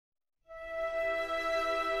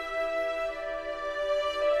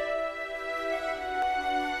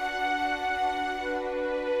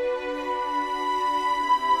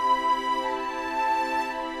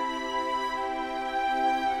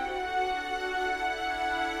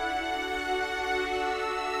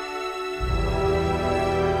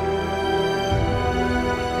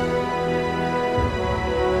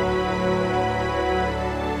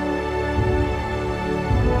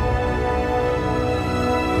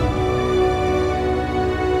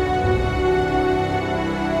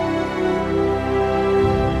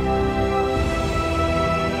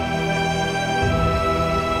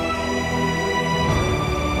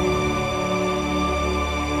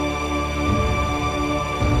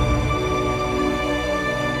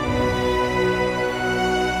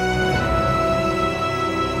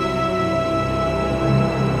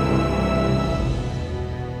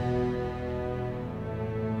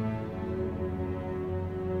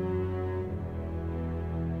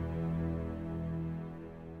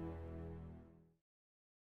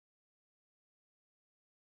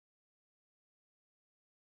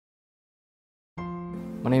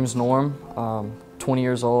My name is Norm, 20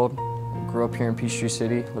 years old, grew up here in Peachtree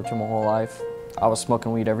City, lived here my whole life. I was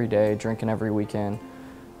smoking weed every day, drinking every weekend.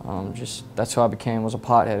 That's who I became, was a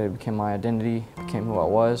pothead. It became my identity, became who I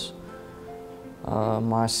was.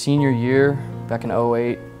 My senior year, back in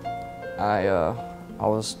 '08, I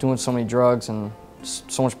was doing so many drugs and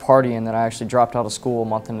so much partying that I actually dropped out of school a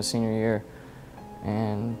month into senior year.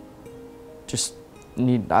 And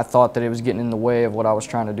I thought that it was getting in the way of what I was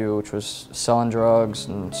trying to do, which was selling drugs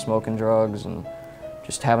and smoking drugs and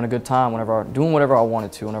just having a good time doing whatever I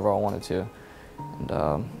wanted to, whenever I wanted to. And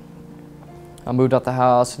I moved out the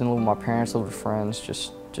house, didn't live with my parents, lived with friends,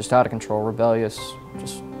 just out of control, rebellious.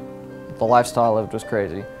 Just the lifestyle I lived was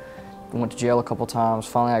crazy. Went to jail a couple times.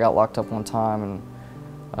 Finally, I got locked up one time and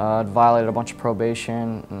I'd violated a bunch of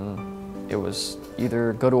probation. And it was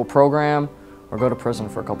either go to a program or go to prison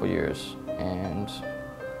for a couple years. And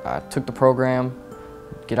I took the program,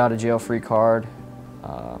 get out of jail free card.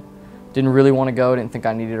 Didn't really want to go, didn't think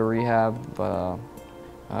I needed a rehab, but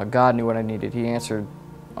God knew what I needed. He answered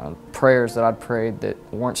prayers that I'd prayed that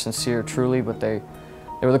weren't sincere truly, but they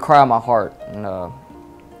were the cry of my heart, and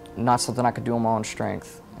not something I could do on my own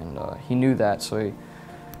strength. And He knew that, so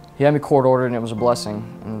he had me court ordered, and it was a blessing.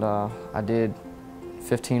 And I did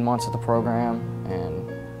 15 months at the program,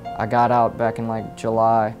 and I got out back in like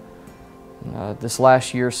July. This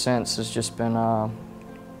last year since has just been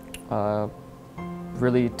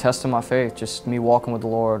really testing my faith, just me walking with the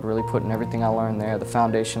Lord, really putting everything I learned there, the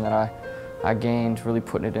foundation that I gained, really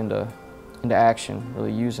putting it into action,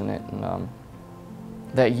 really using it. And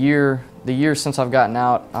the year since I've gotten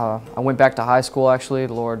out, I went back to high school actually.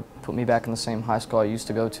 The Lord put me back in the same high school I used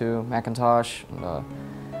to go to, McIntosh, and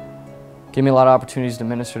gave me a lot of opportunities to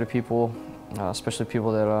minister to people, especially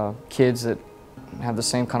people that, kids that have the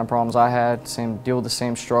same kind of problems I had, deal with the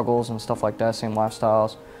same struggles and stuff like that, same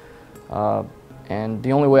lifestyles. And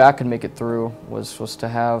the only way I could make it through was to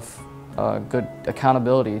have good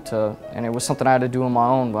accountability and it was something I had to do on my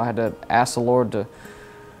own. I had to ask the Lord I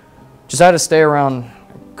had to stay around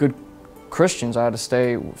good Christians. I had to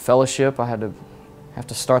stay fellowship. I had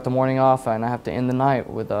to start the morning off, and I have to end the night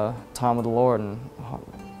with time with the Lord. And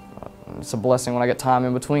it's a blessing when I get time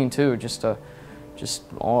in between too, just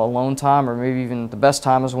all alone time, or maybe even the best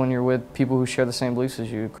time is when you're with people who share the same beliefs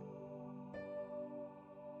as you.